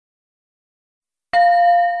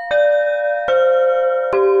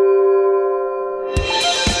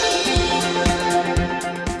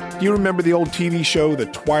Do you remember the old TV show, The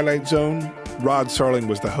Twilight Zone? Rod Serling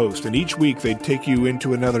was the host, and each week they'd take you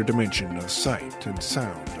into another dimension of sight and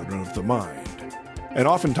sound and of the mind. And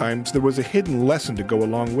oftentimes there was a hidden lesson to go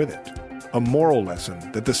along with it. A moral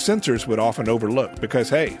lesson that the censors would often overlook because,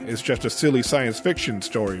 hey, it's just a silly science fiction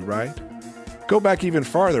story, right? Go back even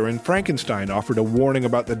farther, and Frankenstein offered a warning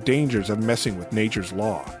about the dangers of messing with nature's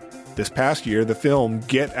law. This past year, the film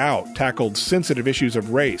Get Out tackled sensitive issues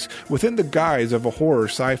of race within the guise of a horror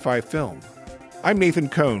sci-fi film. I'm Nathan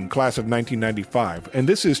Cohn, class of 1995, and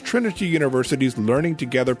this is Trinity University's Learning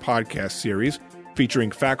Together podcast series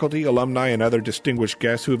featuring faculty, alumni, and other distinguished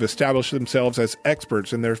guests who have established themselves as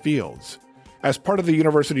experts in their fields. As part of the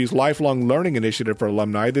university's lifelong learning initiative for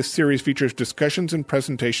alumni, this series features discussions and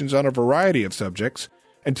presentations on a variety of subjects,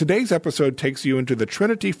 and today's episode takes you into the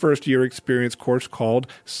Trinity First Year Experience course called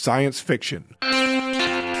Science Fiction.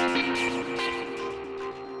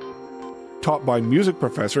 Taught by music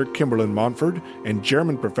professor Kimberlyn Montford and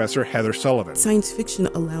German professor Heather Sullivan. Science fiction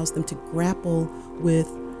allows them to grapple with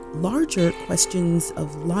larger questions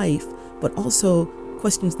of life, but also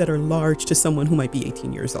questions that are large to someone who might be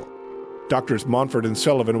 18 years old. Doctors Montford and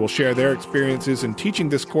Sullivan will share their experiences in teaching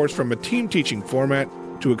this course from a team teaching format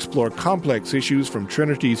to explore complex issues from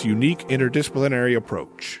Trinity's unique interdisciplinary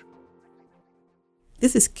approach.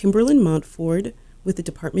 This is Kimberlyn Montford with the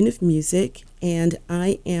Department of Music, and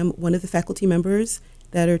I am one of the faculty members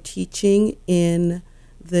that are teaching in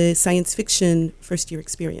the science fiction first year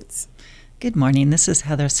experience. Good morning. This is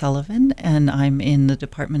Heather Sullivan, and I'm in the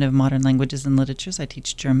Department of Modern Languages and Literatures. I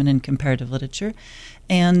teach German and comparative literature,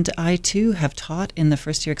 and I too have taught in the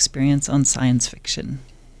first year experience on science fiction.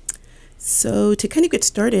 So to kind of get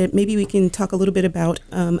started, maybe we can talk a little bit about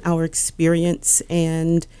our experience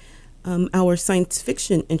and our science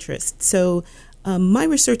fiction interest. So my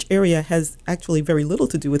research area has actually very little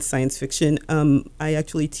to do with science fiction. I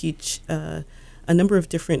actually teach a number of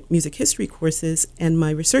different music history courses, and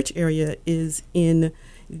my research area is in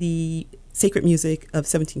the sacred music of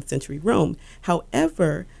 17th century Rome.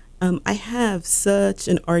 However, I have such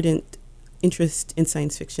an ardent interest in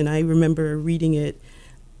science fiction. I remember reading it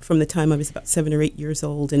from the time I was about 7 or 8 years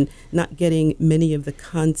old and not getting many of the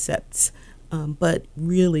concepts, but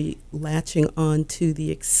really latching on to the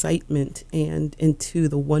excitement and into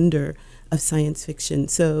the wonder of science fiction.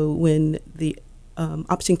 So when the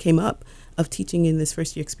option came up of teaching in this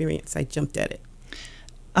first year experience, I jumped at it.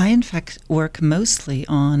 I, in fact, work mostly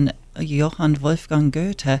on Johann Wolfgang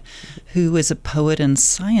Goethe, who is a poet and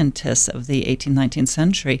scientist of the 18th-19th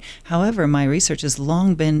century. However, my research has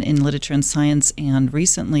long been in literature and science, and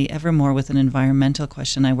recently ever more with an environmental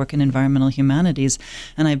question. I work in environmental humanities,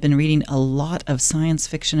 and I've been reading a lot of science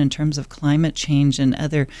fiction in terms of climate change and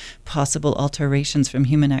other possible alterations from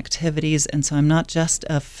human activities. And so I'm not just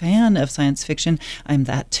a fan of science fiction, I'm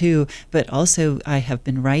that too, but also I have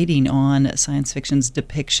been writing on science fiction's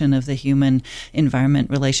depiction of the human-environment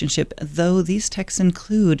relationship, though these texts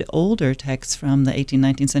include older texts from the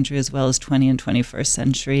 18th-19th century as well as 20th and 21st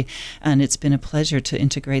century. And it's been a pleasure to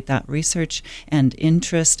integrate that research and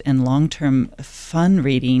interest and long-term fun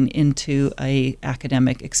reading into an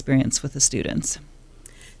academic experience with the students.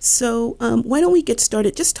 So why don't we get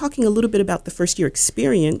started just talking a little bit about the first year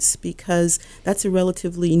experience, because that's a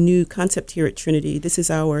relatively new concept here at Trinity. This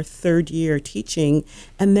is our third year teaching.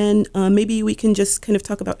 And then maybe we can just kind of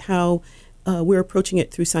talk about how we're approaching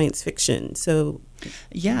it through science fiction. So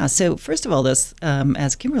first of all, this,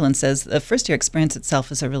 as Kimberlyn says, the first year experience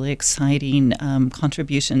itself is a really exciting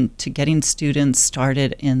contribution to getting students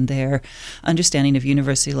started in their understanding of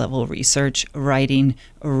university level research, writing,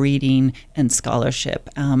 reading, and scholarship.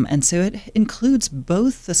 And so it includes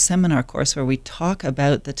both the seminar course where we talk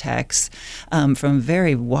about the texts from a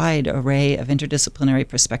very wide array of interdisciplinary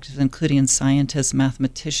perspectives, including scientists,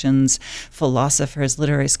 mathematicians, philosophers,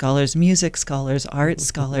 literary scholars, music scholars, art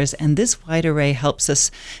scholars, and this wide array helps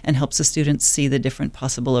us and helps the students see the different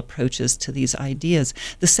possible approaches to these ideas.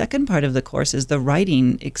 The second part of the course is the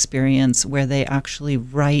writing experience, where they actually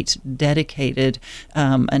write dedicated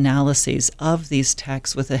analyses of these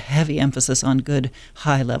texts with a heavy emphasis on good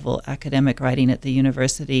high-level academic writing at the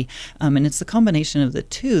university. And it's the combination of the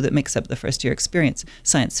two that makes up the first year experience.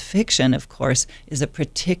 Science fiction, of course, is a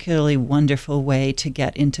particularly wonderful way to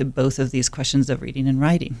get into both of these questions of reading and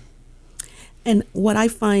writing. And what I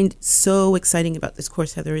find so exciting about this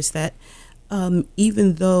course, Heather, is that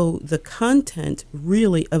even though the content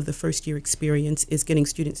really of the first year experience is getting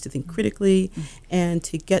students to think critically and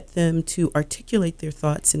to get them to articulate their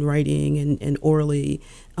thoughts in writing and orally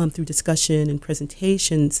through discussion and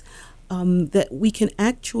presentations, that we can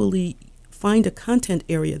actually find a content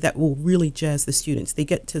area that will really jazz the students. They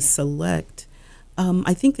get to select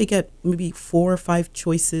I think they get maybe 4 or 5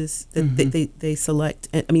 choices that they select.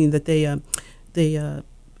 I mean, that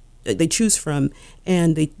they choose from,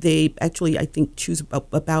 and they actually, I think, choose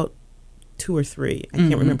about 2 or 3. I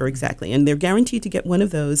can't remember exactly. And they're guaranteed to get one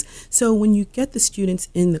of those. So when you get the students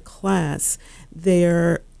in the class,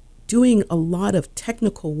 they're doing a lot of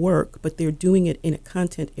technical work, but they're doing it in a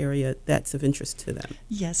content area that's of interest to them.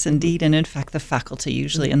 Yes, indeed. And in fact, the faculty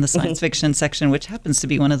usually in the science fiction section, which happens to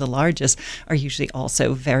be one of the largest, are usually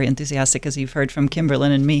also very enthusiastic, as you've heard from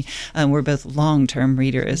Kimberlyn and me. We're both long-term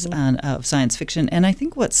readers of science fiction. And I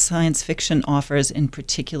think what science fiction offers in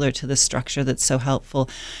particular to the structure that's so helpful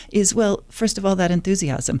is, well, first of all, that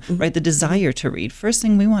enthusiasm, right? The desire to read. First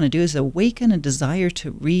thing we want to do is awaken a desire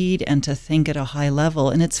to read and to think at a high level.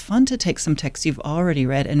 And it's fun to take some texts you've already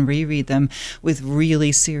read and reread them with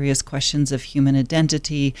really serious questions of human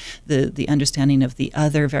identity, the understanding of the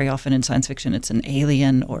other. Very often in science fiction, it's an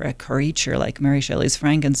alien or a creature like Mary Shelley's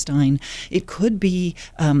Frankenstein. It could be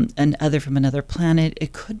an other from another planet.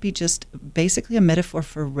 It could be just basically a metaphor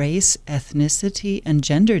for race, ethnicity, and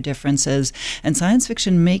gender differences. And science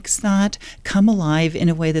fiction makes that come alive in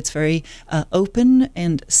a way that's very open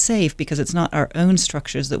and safe, because it's not our own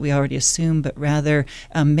structures that we already assume, but rather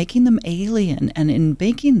making them alien. And in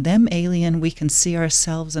making them alien, we can see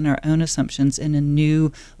ourselves and our own assumptions in a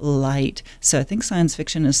new light. So I think science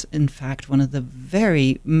fiction is, in fact, one of the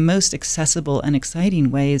very most accessible and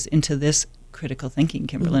exciting ways into this critical thinking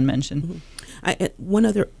Kimberlyn mentioned. One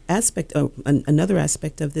other aspect, another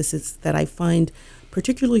aspect of this is that I find,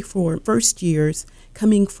 particularly for first years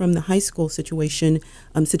coming from the high school situations,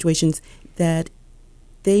 that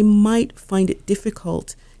they might find it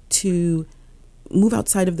difficult to move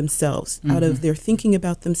outside of themselves, out of their thinking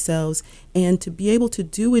about themselves, and to be able to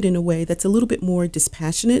do it in a way that's a little bit more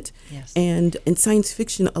dispassionate. Yes. And science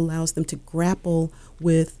fiction allows them to grapple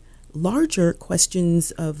with larger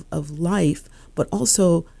questions of life, but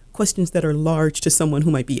also questions that are large to someone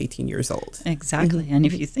who might be 18 years old. Exactly. And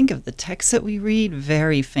if you think of the texts that we read,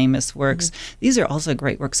 very famous works, these are also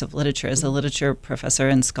great works of literature. As a literature professor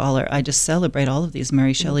and scholar, I just celebrate all of these.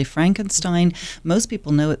 Mary Shelley, Frankenstein, most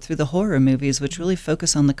people know it through the horror movies, which really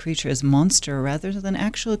focus on the creature as monster rather than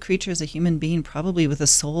actual creature as a human being, probably with a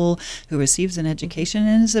soul, who receives an education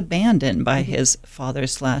and is abandoned by his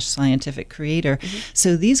father/scientific creator.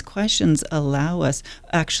 So these questions allow us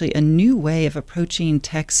actually a new way of approaching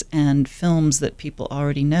texts and films that people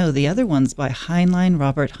already know. The other ones by Heinlein,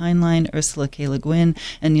 Robert Heinlein, Ursula K. Le Guin,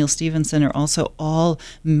 and Neal Stephenson are also all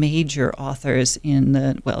major authors in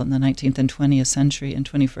the 19th and 20th century and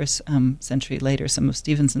 21st century later, some of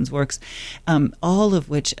Stevenson's works, all of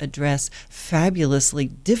which address fabulously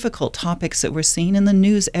difficult topics that we're seeing in the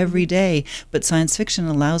news every day. But science fiction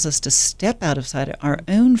allows us to step outside our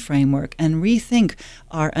own framework and rethink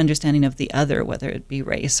our understanding of the other, whether it be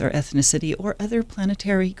race or ethnicity or other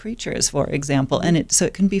planetary creatures, for example. And so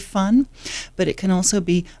it can be fun, but it can also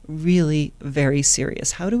be really very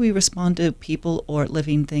serious. How do we respond to people or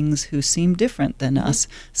living things who seem different than us?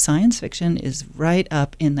 Science fiction is right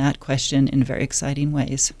up in that question in very exciting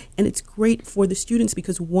ways. And it's great for the students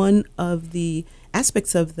because one of the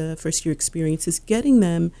aspects of the first year experience is getting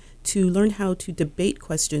them to learn how to debate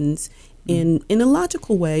questions in a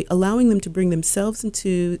logical way, allowing them to bring themselves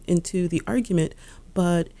into the argument,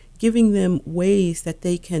 but giving them ways that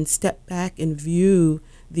they can step back and view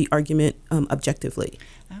the argument objectively.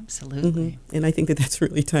 Absolutely. And I think that that's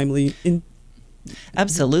really timely.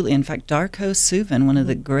 Absolutely. In fact, Darko Suvin, one of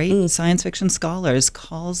the great science fiction scholars,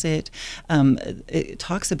 calls it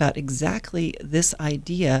talks about exactly this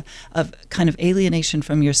idea of kind of alienation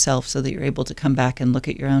from yourself so that you're able to come back and look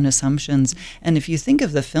at your own assumptions. And if you think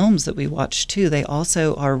of the films that we watch too, they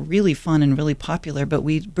also are really fun and really popular, but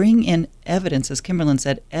we bring in evidence, as Kimberlyn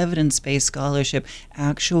said, evidence-based scholarship,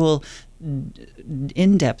 actual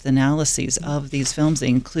in-depth analyses of these films. They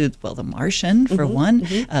include, The Martian, for one,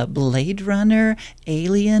 Blade Runner,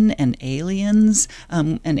 Alien, and Aliens.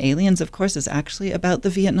 And Aliens, of course, is actually about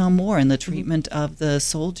the Vietnam War and the treatment of the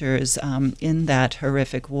soldiers in that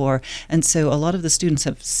horrific war. And so a lot of the students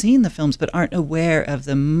have seen the films but aren't aware of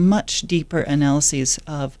the much deeper analyses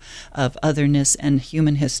of otherness and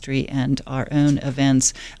human history and our own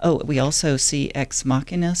events. We also see Ex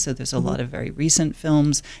Machina, so there's a lot of very recent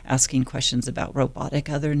films asking questions about robotic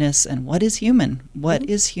otherness and what is human? What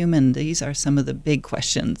is human? These are some of the big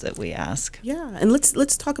questions that we ask. Yeah, and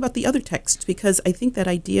let's talk about the other texts, because I think that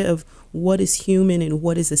idea of what is human and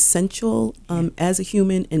what is essential as a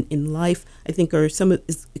human and in life, I think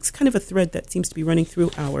it's kind of a thread that seems to be running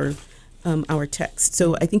through our our text.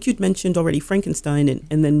 So I think you'd mentioned already Frankenstein,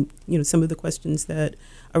 and then some of the questions that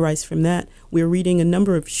arise from that. We're reading a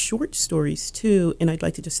number of short stories too, and I'd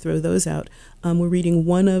like to just throw those out. We're reading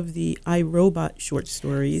one of the I, Robot short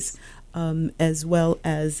stories, as well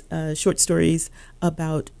as short stories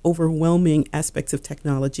about overwhelming aspects of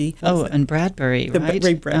technology. And Bradbury, right?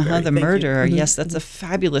 Ray Bradbury. The Murderer. Mm-hmm. Yes, that's a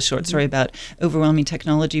fabulous short story about overwhelming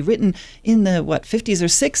technology, written in the 50s or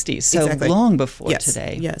 60s, so exactly. long before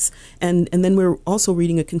today. Yes, and then we're also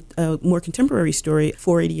reading a more contemporary story,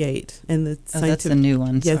 488, and the that's the new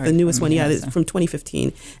one. Yes, the newest one. Yeah, it's from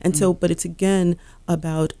 2015, and so, but it's again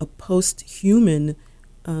about a post-human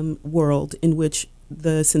world in which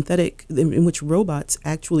in which robots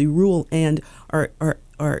actually rule and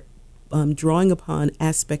are drawing upon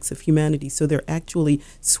aspects of humanity. So they're actually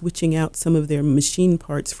switching out some of their machine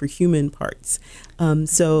parts for human parts.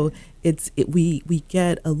 So we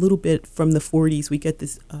get a little bit from the 40s. We get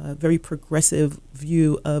this very progressive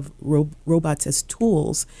view of robots as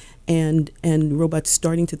tools, and robots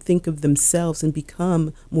starting to think of themselves and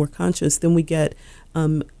become more conscious. Then we get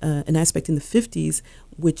an aspect in the 50s,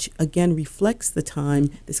 which again reflects the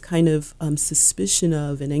time, this kind of suspicion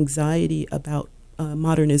of and anxiety about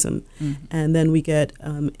modernism. Mm-hmm. And then we get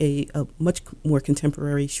a much more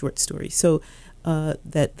contemporary short story. So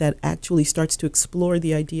that actually starts to explore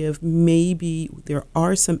the idea of maybe there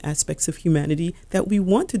are some aspects of humanity that we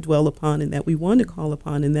want to dwell upon and that we want to call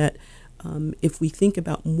upon, and that if we think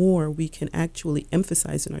about more, we can actually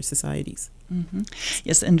emphasize in our societies. Mm-hmm.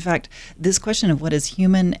 Yes, in fact, this question of what is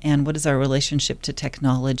human and what is our relationship to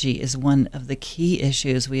technology is one of the key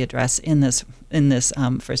issues we address in this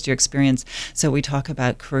first year experience. So we talk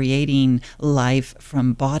about creating life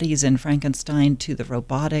from bodies in Frankenstein to the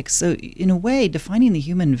robotics. So in a way, defining the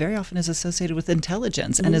human very often is associated with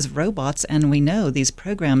intelligence. Mm-hmm. And as robots, and we know these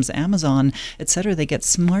programs, Amazon, et cetera, they get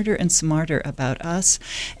smarter and smarter about us.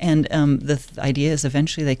 And the idea is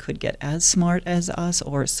eventually they could get as smart as us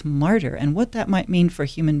or smarter. And what that might mean for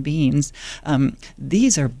human beings,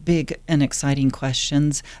 these are big and exciting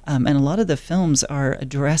questions. And a lot of the films are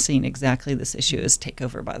addressing exactly this issue: is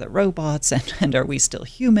takeover by the robots, and are we still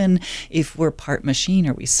human? If we're part machine,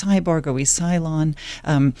 are we cyborg? Are we Cylon?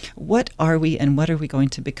 What are we, and what are we going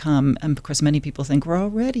to become? And of course, many people think we're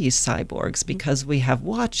already cyborgs because we have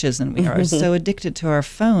watches and we are so addicted to our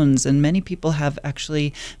phones. And many people have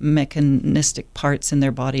actually mechanistic parts in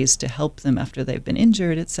their bodies to help them after they've been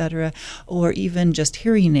injured, etc., or even just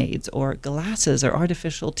hearing aids or glasses or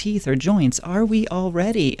artificial teeth or joints. Are we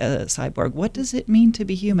already a cyborg? What does it mean to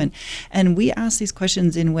be human? And we ask these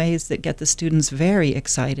questions in ways that get the students very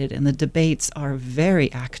excited, and the debates are very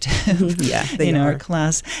active in our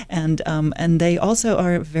class. And they also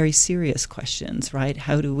are very serious questions, right?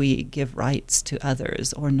 How do we give rights to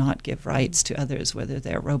others or not give rights to others, whether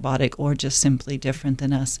they're robotic or just simply different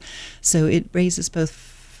than us? So it raises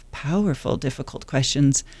both powerful, difficult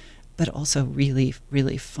questions, but also really,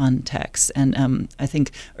 really fun texts. And I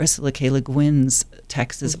think Ursula K. Le Guin's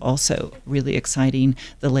text is also really exciting,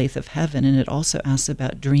 The Lathe of Heaven, and it also asks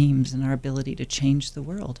about dreams and our ability to change the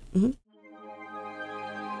world. Mm-hmm.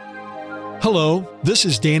 Hello, this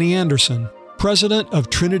is Danny Anderson, President of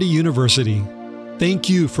Trinity University. Thank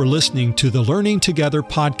you for listening to the Learning Together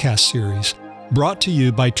podcast series, brought to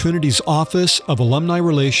you by Trinity's Office of Alumni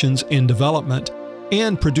Relations and Development,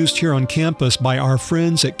 and produced here on campus by our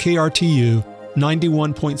friends at KRTU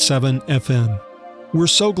 91.7 FM. We're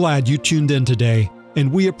so glad you tuned in today, and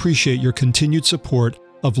we appreciate your continued support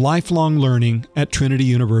of lifelong learning at Trinity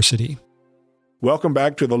University. Welcome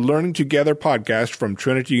back to the Learning Together podcast from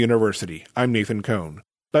Trinity University. I'm Nathan Cohn.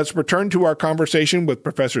 Let's return to our conversation with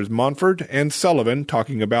Professors Montford and Sullivan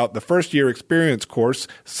talking about the first-year experience course,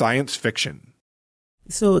 Science Fiction.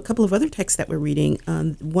 So a couple of other texts that we're reading,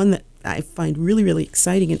 one that I find really, really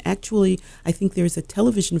exciting, and actually I think there's a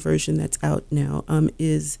television version that's out now,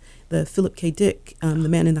 is the Philip K. Dick, The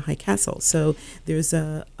Man in the High Castle. So there's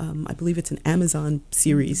I believe it's an Amazon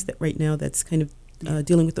series that right now that's kind of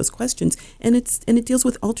dealing with those questions, and it deals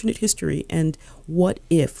with alternate history and what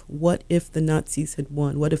if the Nazis had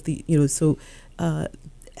won? What if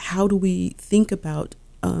how do we think about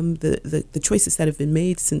the choices that have been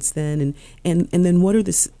made since then, and then what are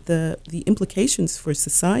the implications for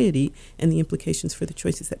society and the implications for the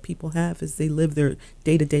choices that people have as they live their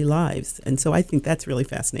day-to-day lives? And so I think that's really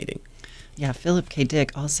fascinating. Yeah, Philip K.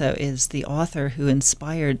 Dick also is the author who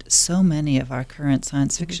inspired so many of our current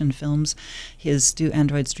science fiction films. His Do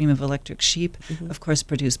Androids Dream of Electric Sheep, of course,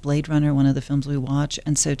 produced Blade Runner, one of the films we watch.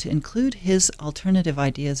 And so to include his alternative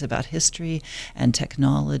ideas about history and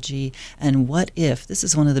technology and what if, this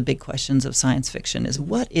is one of the big questions of science fiction, is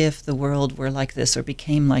what if the world were like this or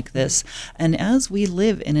became like this? And as we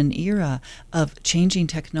live in an era of changing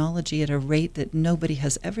technology at a rate that nobody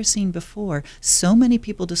has ever seen before, so many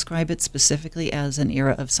people describe it specifically as an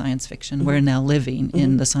era of science fiction. We're now living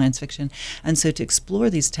in the science fiction. And so to explore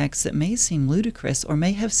these texts that may seem ludicrous or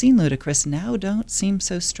may have seemed ludicrous now don't seem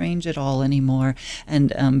so strange at all anymore.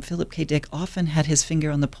 And Philip K. Dick often had his finger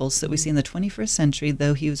on the pulse that we see in the 21st century,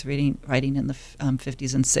 though he was writing in the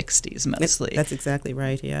 50s and 60s mostly. That's exactly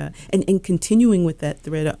right, yeah. And continuing with that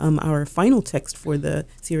thread, our final text for the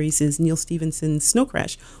series is Neal Stephenson's Snow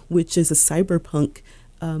Crash, which is a cyberpunk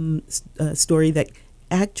story that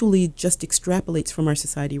actually just extrapolates from our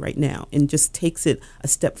society right now and just takes it a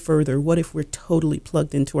step further. What if we're totally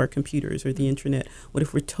plugged into our computers or the internet? What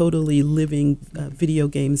if we're totally living video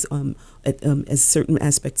games as certain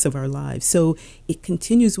aspects of our lives? So it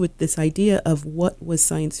continues with this idea of what was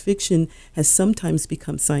science fiction has sometimes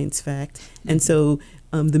become science fact. And so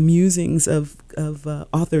the musings of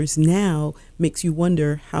authors now makes you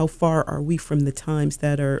wonder how far are we from the times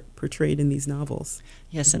that are portrayed in these novels.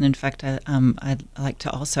 Yes, and in fact, I'd like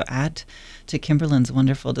to also add to Kimberlin's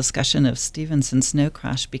wonderful discussion of Stevenson's Snow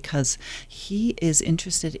Crash, because he is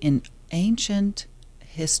interested in ancient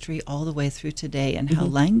history all the way through today, and how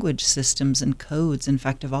language systems and codes, in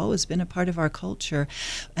fact, have always been a part of our culture,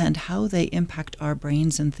 and how they impact our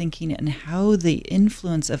brains and thinking, and how the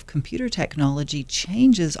influence of computer technology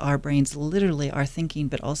changes our brains, literally our thinking,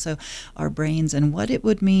 but also our brains, and what it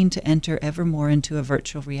would mean to enter ever more into a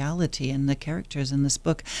virtual reality. And the characters in this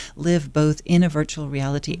book live both in a virtual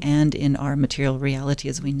reality and in our material reality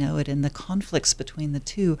as we know it, and the conflicts between the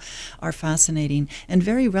two are fascinating and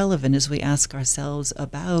very relevant as we ask ourselves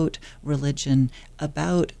about religion,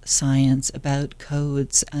 about science, about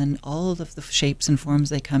codes, and all of the shapes and forms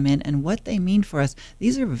they come in and what they mean for us.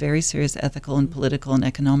 These are very serious ethical and political and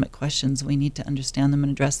economic questions. We need to understand them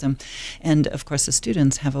and address them. And of course, the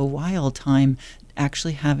students have a wild time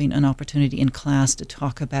actually having an opportunity in class to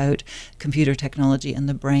talk about computer technology and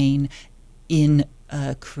the brain in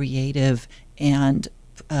a creative and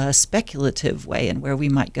speculative way, and where we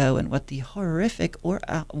might go and what the horrific or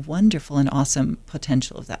wonderful and awesome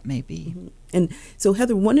potential of that may be. And so,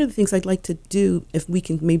 Heather, one of the things I'd like to do, if we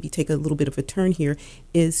can maybe take a little bit of a turn here,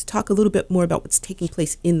 is talk a little bit more about what's taking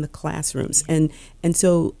place in the classrooms. And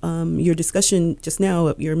so your discussion just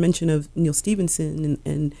now, your mention of Neal Stephenson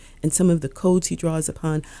and some of the codes he draws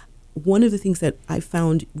upon, one of the things that I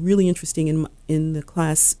found really interesting in the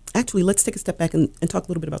class, actually, let's take a step back and talk a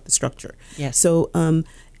little bit about the structure. Yes. So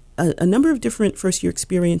a number of different first-year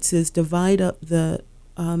experiences divide up the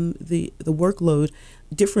workload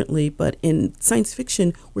differently, but in science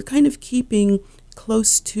fiction, we're kind of keeping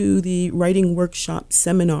close to the writing workshop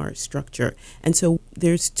seminar structure. And so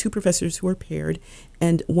there's two professors who are paired,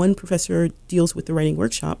 and one professor deals with the writing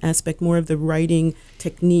workshop aspect, more of the writing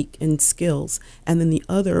technique and skills, and then the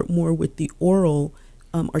other more with the oral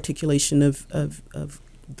articulation of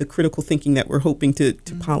the critical thinking that we're hoping to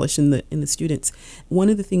polish in the students. One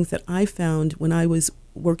of the things that I found when I was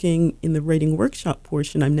working in the writing workshop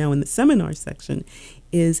portion, I'm now in the seminar section,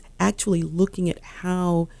 is actually looking at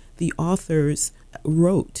how the authors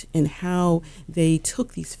wrote and how they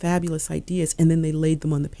took these fabulous ideas and then they laid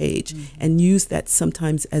them on the page and used that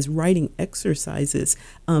sometimes as writing exercises.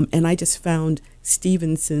 And I just found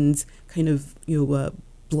Stevenson's kind of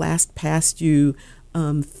blast past you,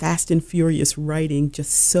 fast and furious writing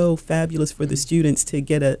just so fabulous for the students to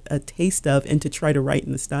get a taste of and to try to write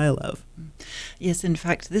in the style of. Yes, in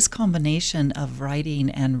fact, this combination of writing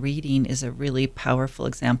and reading is a really powerful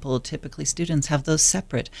example. Typically, students have those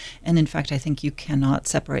separate, and in fact, I think you cannot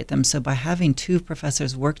separate them. So by having two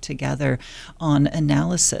professors work together on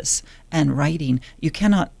analysis and writing, you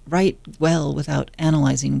cannot write well without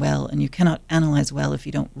analyzing well, and you cannot analyze well if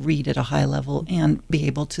you don't read at a high level and be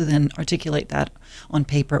able to then articulate that on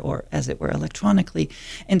paper or, as it were, electronically.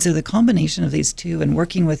 And so the combination of these two and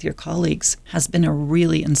working with your colleagues has been a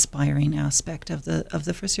really inspiring aspect aspect of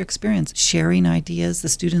the first year experience. Sharing ideas, the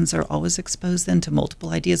students are always exposed then to multiple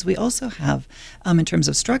ideas. We also have, in terms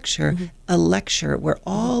of structure, a lecture where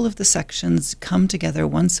all of the sections come together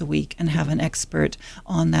once a week and have an expert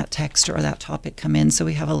on that text or that topic come in. So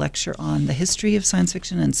we have a lecture on the history of science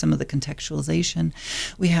fiction and some of the contextualization.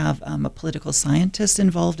 We have a political scientist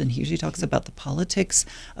involved, and he usually talks about the politics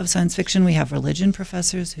of science fiction. We have religion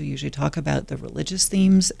professors who usually talk about the religious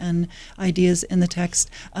themes and ideas in the text.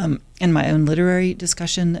 In my own literary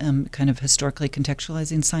discussion, kind of historically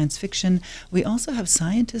contextualizing science fiction. We also have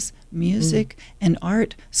scientists, music, and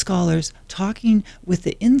art scholars talking with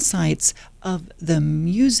the insights of the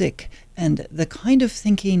music and the kind of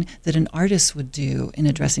thinking that an artist would do in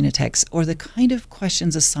addressing a text, or the kind of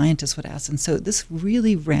questions a scientist would ask. And so this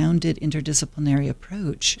really rounded interdisciplinary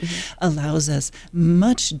approach allows us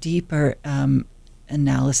much deeper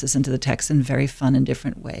analysis into the text in very fun and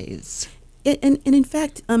different ways. And in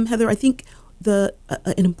fact, Heather, I think an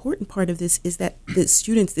important part of this is that the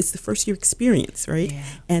students, it's the first year experience, right? Yeah.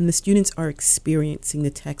 And the students are experiencing the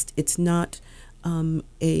text. It's not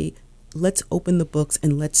let's open the books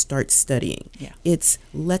and let's start studying. Yeah. It's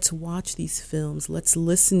let's watch these films. Let's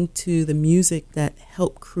listen to the music that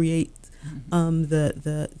helped create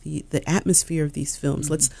the atmosphere of these films.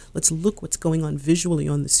 Let's look what's going on visually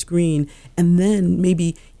on the screen, and then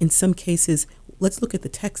maybe in some cases let's look at the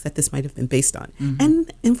text that this might have been based on.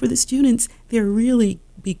 And for the students, they're really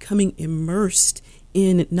becoming immersed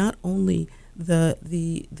in not only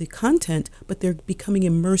the content, but they're becoming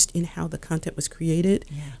immersed in how the content was created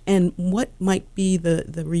and what might be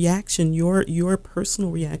the reaction, your personal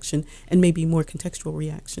reaction, and maybe more contextual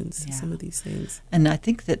reactions to some of these things. And I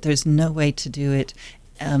think that there's no way to do it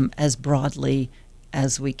as broadly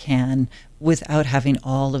as we can without having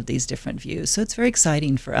all of these different views. So it's very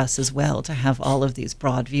exciting for us as well to have all of these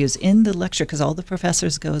broad views in the lecture, because all the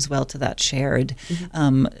professors go as well to that shared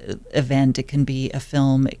event. It can be a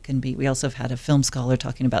film, it can be, we also have had a film scholar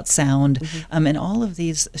talking about sound, and all of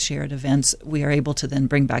these shared events we are able to then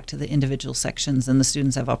bring back to the individual sections, and the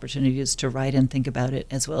students have opportunities to write and think about it,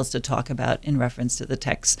 as well as to talk about in reference to the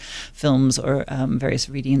text, films, or various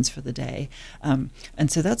readings for the day. And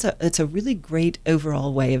so it's a really great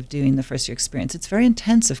overall way of doing the first year experience. It's very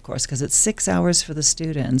intense, of course, because it's 6 hours for the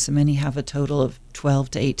students, and many have a total of 12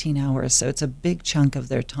 to 18 hours. So it's a big chunk of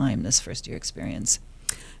their time, this first year experience.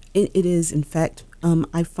 It is, in fact,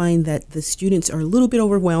 I find that the students are a little bit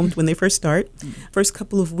overwhelmed when they first start. First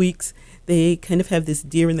couple of weeks, they kind of have this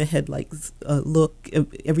deer in the headlights look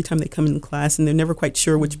every time they come in class, and they're never quite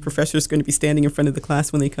sure which professor is going to be standing in front of the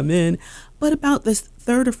class when they come in. But about this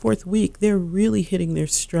third or fourth week, they're really hitting their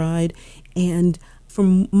stride. And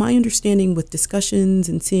from my understanding with discussions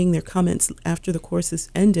and seeing their comments after the courses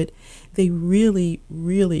ended, they really,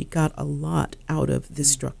 really got a lot out of this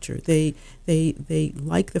structure. They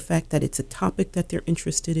like the fact that it's a topic that they're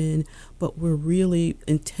interested in, but we're really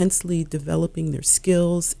intensely developing their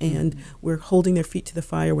skills, and we're holding their feet to the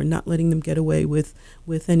fire. We're not letting them get away with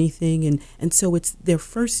anything. And so it's their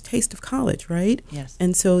first taste of college, right? Yes.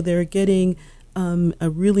 And so they're getting a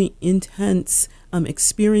really intense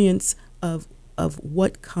experience of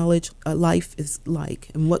what college life is like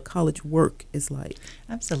and what college work is like.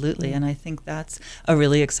 Absolutely, and I think that's a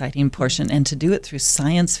really exciting portion. And to do it through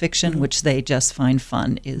science fiction, which they just find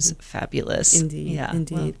fun, is fabulous. Indeed,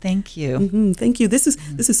 indeed. Well, thank you. Thank you. This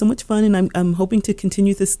is so much fun, and I'm hoping to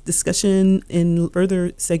continue this discussion in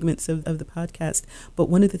further segments of the podcast. But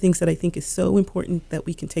one of the things that I think is so important that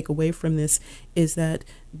we can take away from this is that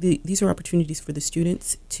these are opportunities for the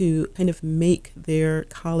students to kind of make their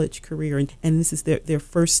college career, and this is their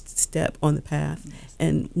first step on the path. Yes.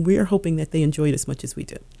 And we're hoping that they enjoy it as much as we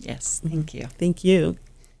do. Yes, thank you. Thank you.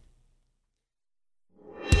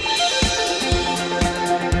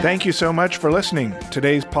 Thank you so much for listening.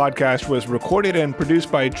 Today's podcast was recorded and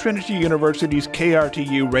produced by Trinity University's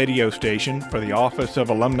KRTU radio station for the Office of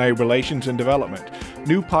Alumni Relations and Development.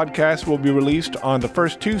 New podcasts will be released on the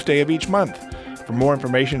first Tuesday of each month. For more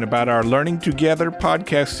information about our Learning Together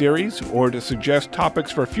podcast series, or to suggest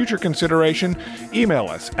topics for future consideration, email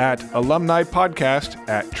us at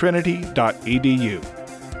alumnipodcast@trinity.edu.